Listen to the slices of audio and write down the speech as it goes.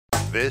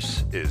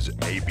This is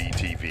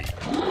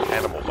ABTV,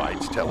 Animal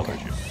Bites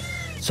Television.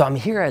 So I'm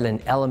here at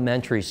an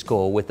elementary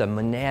school with a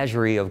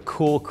menagerie of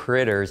cool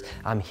critters.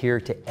 I'm here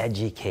to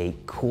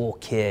educate cool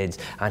kids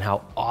on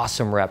how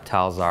awesome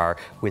reptiles are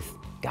with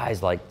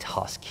guys like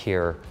Tusk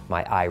here,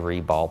 my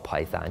ivory ball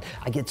python.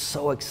 I get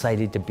so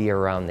excited to be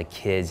around the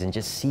kids and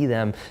just see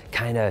them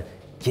kind of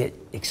get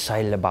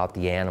excited about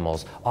the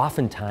animals.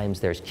 Oftentimes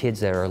there's kids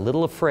that are a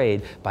little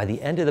afraid. By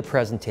the end of the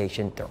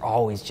presentation, they're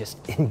always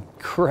just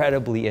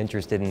incredibly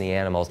interested in the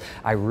animals.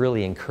 I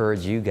really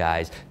encourage you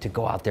guys to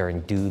go out there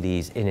and do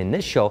these. And in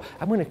this show,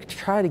 I'm going to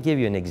try to give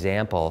you an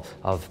example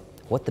of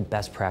what the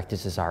best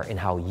practices are and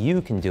how you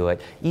can do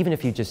it, even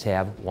if you just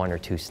have 1 or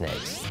 2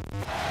 snakes.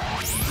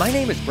 My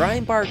name is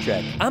Brian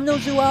Barczyk. I'm no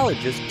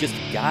zoologist, just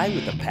a guy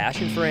with a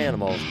passion for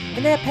animals.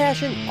 And that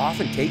passion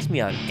often takes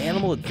me on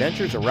animal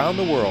adventures around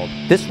the world.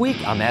 This week,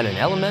 I'm at an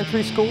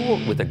elementary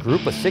school with a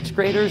group of 6th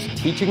graders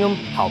teaching them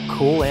how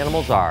cool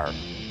animals are.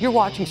 You're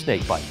watching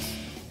Snake Bites.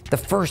 The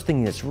first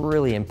thing that's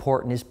really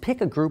important is pick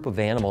a group of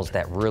animals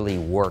that really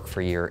work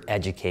for your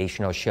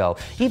educational show.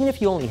 Even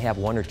if you only have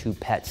 1 or 2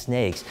 pet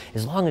snakes,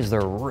 as long as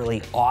they're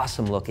really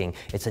awesome looking,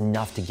 it's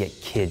enough to get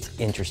kids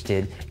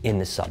interested in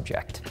the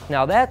subject.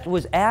 Now that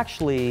was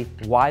actually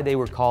why they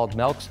were called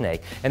milk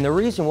snake. And the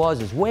reason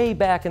is way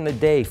back in the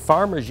day,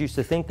 farmers used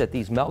to think that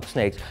these milk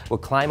snakes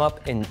would climb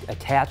up and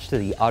attach to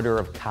the udder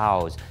of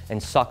cows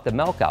and suck the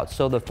milk out.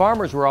 So the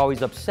farmers were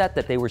always upset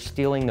that they were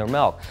stealing their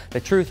milk. The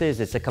truth is,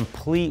 it's a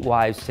complete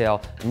wives' tale.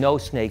 No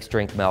snakes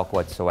drink milk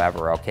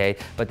whatsoever, okay?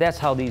 But that's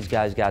how these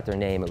guys got their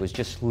name. It was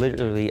just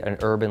literally an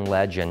urban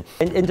legend.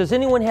 And does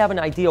anyone have an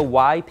idea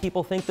why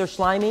people think they're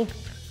slimy?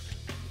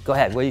 Go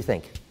ahead, what do you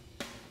think?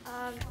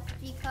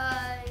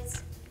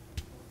 Because...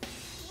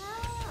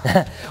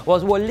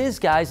 Well, what it is,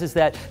 guys, is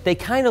that they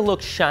kind of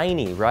look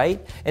shiny, right?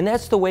 And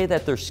that's the way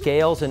that their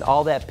scales and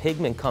all that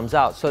pigment comes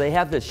out. So they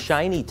have this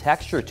shiny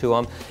texture to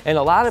them. And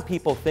a lot of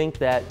people think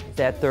that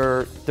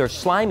they're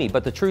slimy,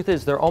 but the truth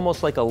is they're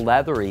almost like a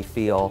leathery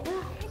feel.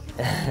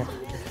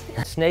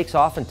 Snakes,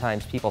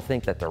 oftentimes people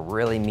think that they're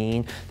really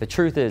mean. The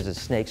truth is that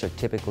snakes are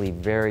typically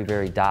very,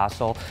 very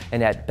docile.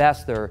 And at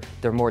best,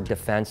 they're more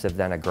defensive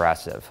than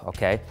aggressive,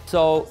 okay?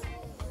 So,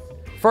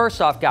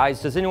 first off,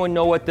 guys, does anyone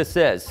know what this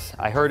is?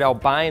 I heard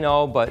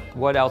albino, but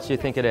what else do you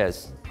think it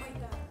is?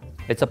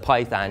 It's a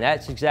python.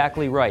 That's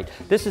exactly right.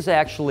 This is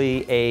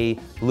actually a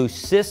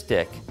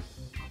leucistic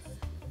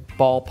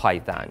ball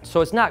python.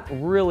 So it's not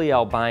really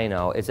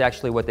albino, it's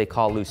actually what they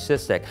call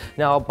leucistic.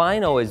 Now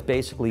albino is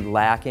basically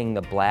lacking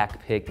the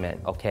black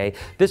pigment, okay?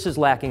 This is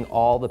lacking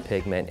all the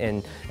pigment,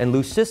 and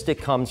leucistic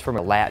comes from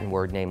a Latin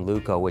word named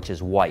leuco, which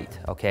is white,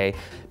 okay?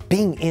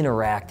 Being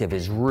interactive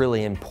is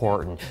really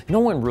important. No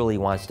one really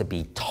wants to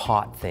be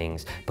taught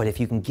things, but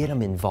if you can get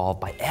them involved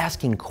by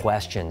asking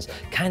questions,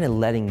 kind of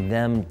letting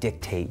them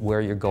dictate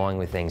where you're going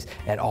with things,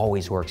 that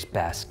always works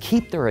best.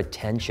 Keep their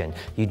attention.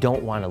 You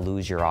don't want to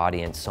lose your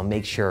audience, so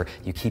make sure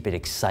you keep it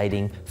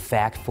exciting,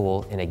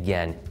 factful, and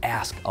again,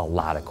 ask a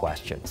lot of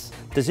questions.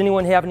 Does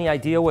anyone have any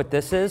idea what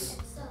this is?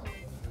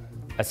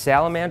 A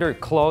salamander?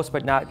 Close,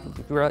 but not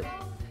really.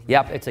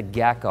 Yep, it's a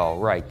gecko,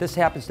 right. This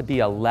happens to be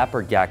a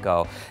leopard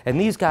gecko. And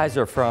these guys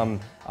are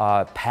from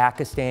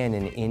Pakistan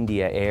and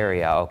India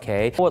area,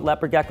 okay? What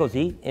leopard geckos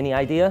eat? Any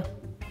idea?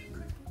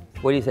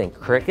 What do you think?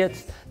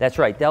 Crickets? That's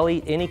right, they'll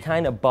eat any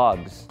kind of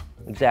bugs.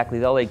 Exactly,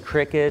 they'll eat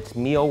crickets,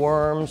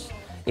 mealworms,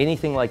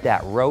 anything like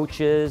that,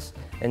 roaches,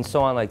 and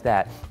so on like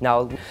that.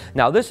 Now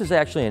this is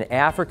actually an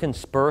African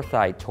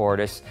spur-thighed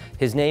tortoise.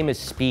 His name is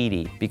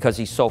Speedy because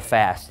he's so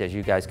fast, as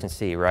you guys can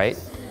see, right?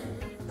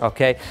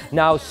 Okay,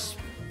 now,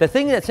 the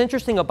thing that's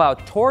interesting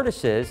about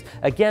tortoises,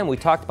 again, we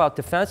talked about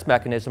defense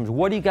mechanisms.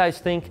 What do you guys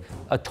think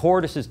a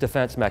tortoise's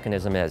defense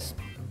mechanism is?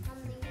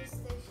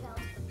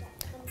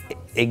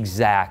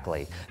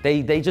 Exactly.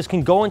 They just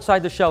can go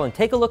inside the shell, and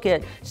take a look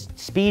at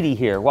Speedy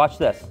here. Watch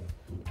this.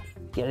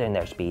 Get in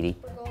there, Speedy.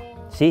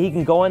 See, he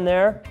can go in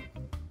there,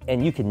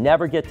 and you can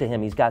never get to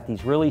him. He's got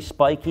these really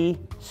spiky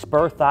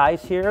spur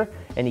thighs here,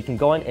 and he can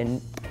go in, and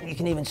you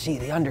can even see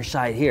the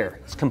underside here.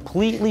 It's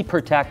completely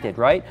protected,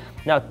 right?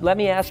 Now, let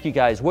me ask you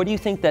guys, what do you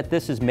think that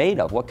this is made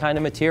of? What kind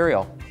of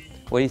material?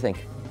 What do you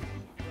think?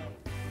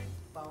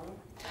 Bone.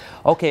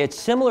 Okay, it's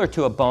similar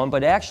to a bone,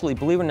 but actually,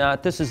 believe it or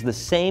not, this is the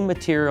same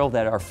material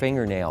that our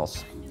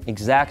fingernails.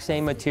 Exact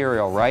same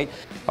material, right?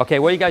 Okay,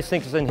 what do you guys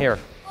think is in here?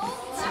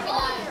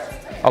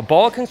 A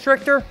boa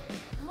constrictor?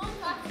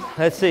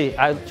 Let's see,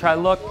 I try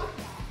to look.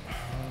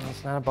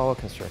 It's not a boa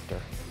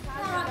constrictor.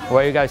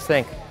 What do you guys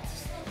think?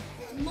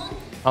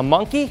 A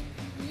monkey?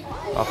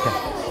 Okay.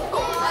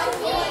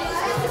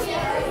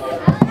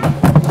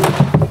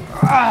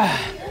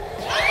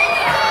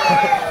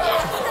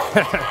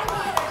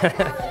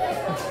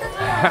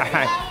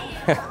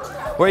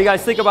 What do you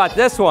guys think about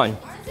this one?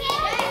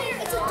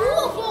 It's a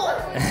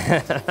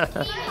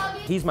doable.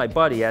 he's my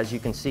buddy, as you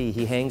can see.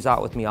 He hangs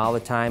out with me all the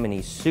time, and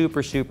he's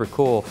super, super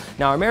cool.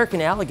 Now, American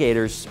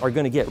alligators are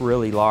gonna get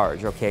really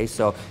large, okay?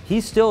 So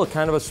he's still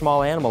kind of a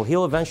small animal.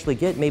 He'll eventually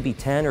get maybe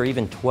 10 or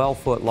even 12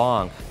 foot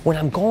long. When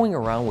I'm going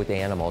around with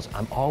animals,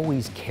 I'm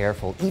always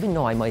careful. Even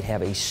though I might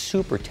have a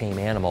super tame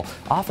animal,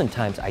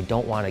 oftentimes I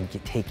don't want to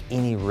take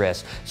any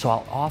risk. So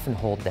I'll often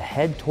hold the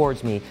head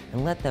towards me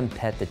and let them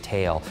pet the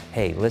tail.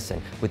 Hey,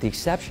 listen, with the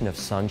exception of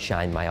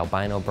Sunshine, my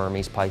albino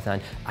Burmese python,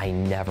 I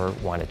never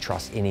want to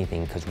trust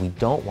anything because we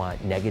don't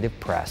want negative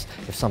press.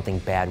 If something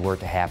bad were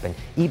to happen,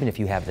 even if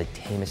you have the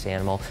tamest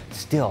animal,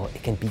 still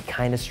it can be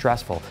kind of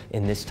stressful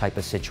in this type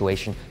of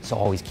situation, so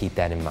always keep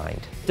that in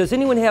mind. Does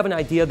anyone have an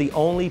idea the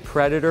only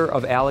predator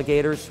of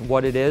alligators,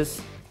 what it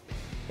is?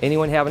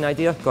 Anyone have an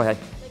idea? Go ahead.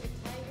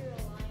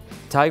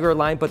 Like a Tiger or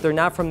lion, but they're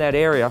not from that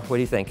area. What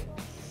do you think?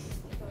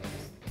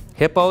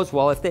 Hippos?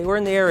 Well, if they were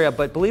in the area,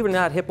 but believe it or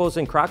not, hippos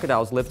and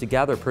crocodiles live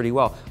together pretty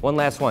well. One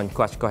last one.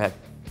 Question, go ahead.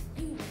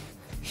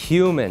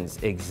 Humans,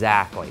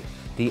 exactly.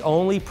 The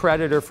only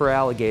predator for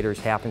alligators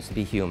happens to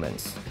be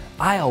humans.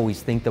 I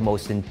always think the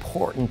most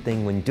important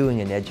thing when doing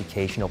an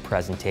educational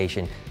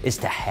presentation is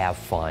to have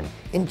fun.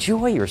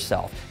 Enjoy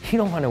yourself. You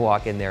don't want to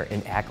walk in there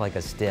and act like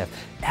a stiff.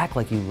 Act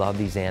like you love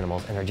these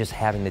animals and are just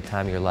having the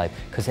time of your life,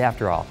 because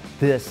after all,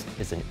 this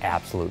is an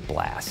absolute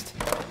blast.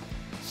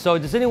 So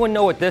does anyone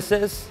know what this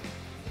is?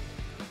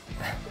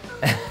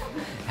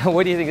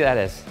 What do you think that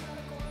is?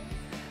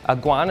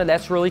 Iguana,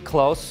 that's really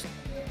close.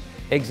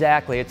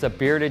 Exactly, it's a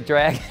bearded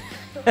dragon.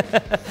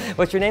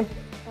 What's your name?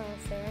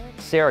 Sarah.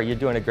 Sarah, you're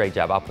doing a great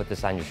job. I'll put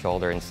this on your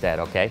shoulder instead,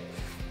 okay?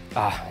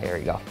 There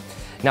you go.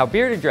 Now,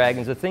 bearded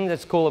dragons, the thing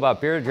that's cool about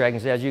bearded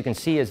dragons, as you can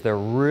see, is they're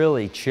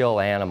really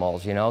chill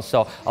animals, you know?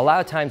 So a lot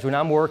of times when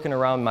I'm working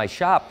around my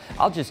shop,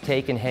 I'll just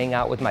take and hang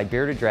out with my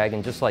bearded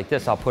dragon just like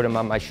this. I'll put him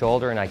on my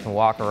shoulder and I can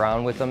walk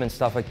around with them and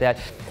stuff like that.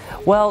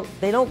 Well,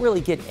 they don't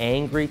really get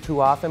angry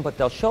too often, but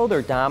they'll show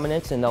their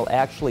dominance and they'll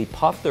actually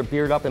puff their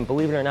beard up, and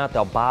believe it or not,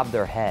 they'll bob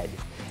their head.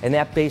 And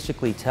that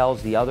basically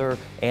tells the other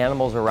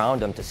animals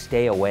around them to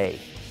stay away.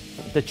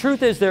 The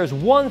truth is, there's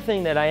one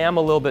thing that I am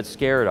a little bit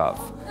scared of.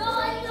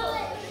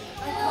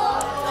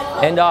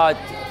 And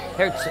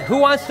here, who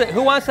wants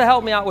to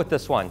help me out with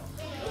this one?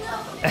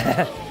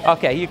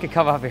 Okay, you can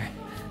come up here.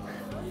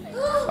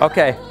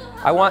 Okay,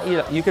 I want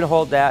you can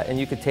hold that and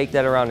you can take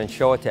that around and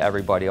show it to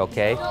everybody,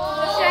 okay? Should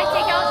I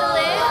take out the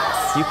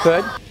lids? You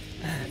could.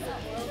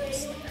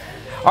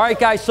 All right,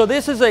 guys, so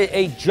this is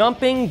a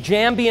jumping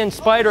Jambian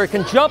spider. It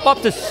can jump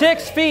up to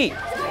 6 feet.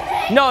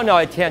 No,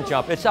 it can't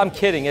jump. I'm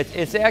kidding.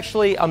 It's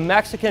actually a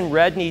Mexican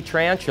red-knee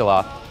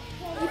tarantula.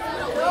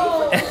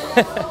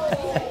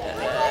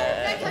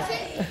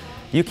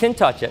 You can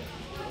touch it.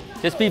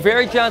 Just be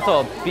very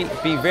gentle.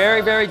 Be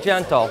very, very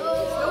gentle.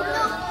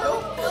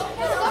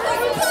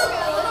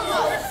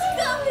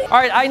 All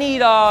right, I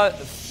need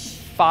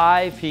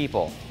 5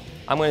 people.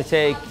 I'm going to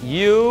take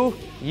you,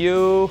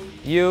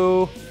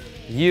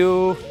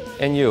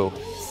 and you.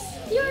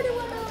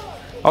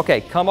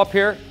 Okay, come up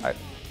here.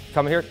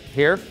 Come here.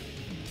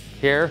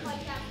 Here.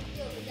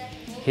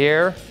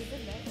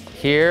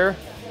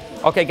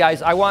 Okay,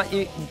 guys, I want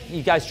you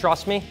guys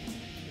trust me?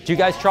 Do you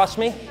guys trust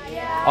me?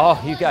 Yeah.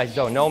 Oh, you guys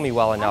don't know me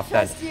well enough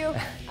then.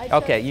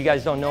 Okay, you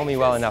guys don't know me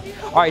well enough.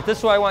 All right, this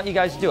is what I want you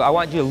guys to do. I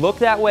want you to look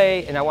that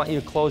way, and I want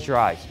you to close your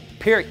eyes.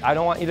 Period. I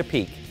don't want you to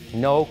peek.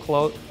 No,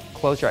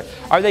 close your eyes.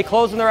 Are they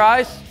closing their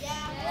eyes?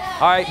 Yeah.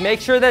 All right,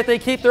 make sure that they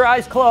keep their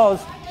eyes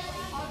closed.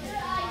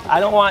 I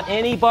don't want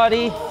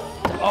anybody.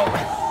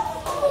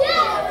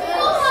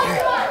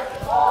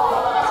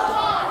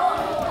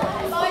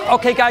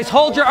 Okay, guys,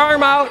 hold your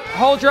arm out.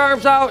 Hold your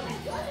arms out.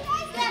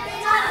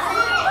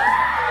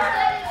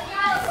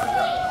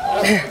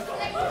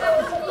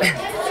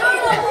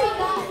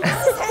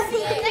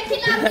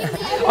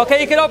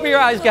 Okay, you can open your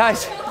eyes,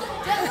 guys.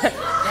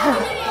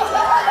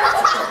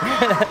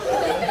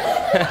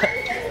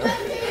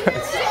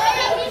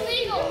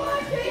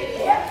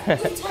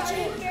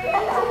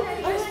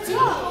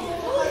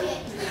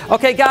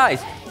 Okay,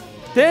 guys,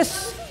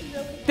 this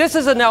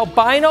is an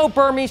albino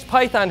Burmese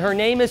python. Her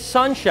name is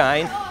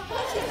Sunshine.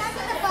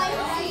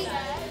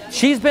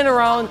 She's been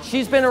around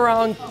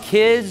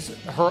kids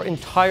her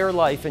entire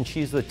life, and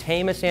she's the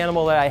tamest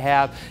animal that I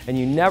have, and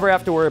you never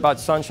have to worry about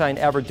Sunshine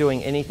ever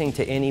doing anything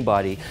to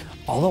anybody.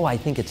 Although I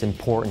think it's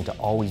important to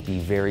always be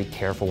very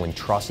careful when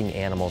trusting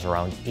animals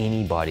around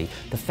anybody,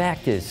 the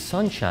fact is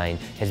Sunshine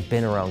has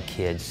been around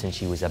kids since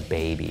she was a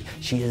baby.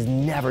 She has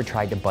never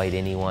tried to bite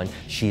anyone.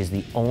 She is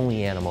the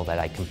only animal that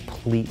I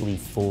completely,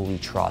 fully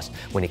trust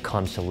when it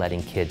comes to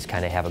letting kids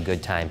kind of have a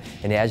good time.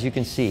 And as you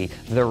can see,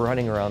 they're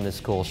running around the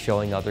school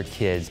showing other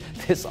kids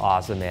this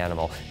awesome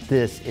animal.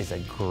 This is a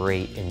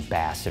great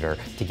ambassador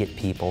to get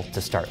people to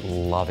start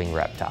loving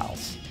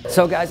reptiles.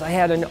 So guys, I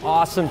had an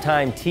awesome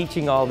time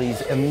teaching all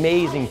these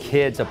amazing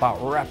kids about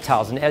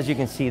reptiles, and as you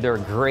can see, they're a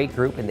great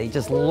group and they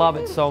just love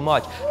it so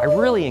much. I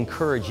really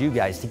encourage you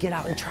guys to get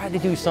out and try to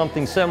do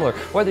something similar.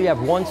 Whether you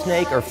have 1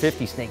 snake or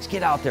 50 snakes,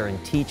 get out there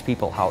and teach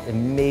people how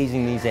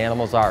amazing these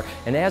animals are.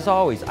 And as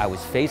always, I was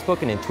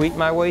Facebooking and tweeting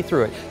my way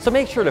through it. So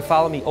make sure to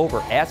follow me over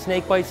at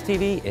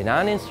SnakeBytesTV and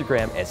on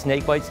Instagram at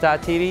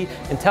SnakeBytes.tv.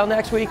 Until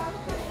next week,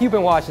 you've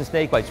been watching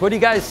Snake Bites. What do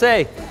you guys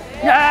say?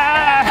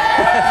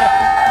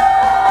 Yeah!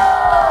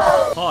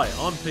 Hi,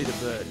 I'm Peter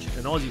Birch,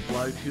 an Aussie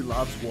bloke who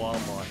loves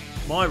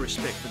wildlife. My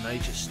respect for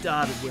nature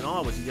started when I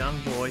was a young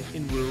boy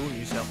in rural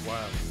New South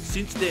Wales.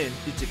 Since then,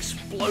 it's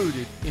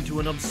exploded into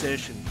an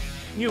obsession.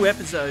 New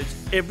episodes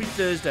every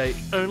Thursday,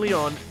 only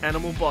on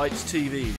Animal Bites TV.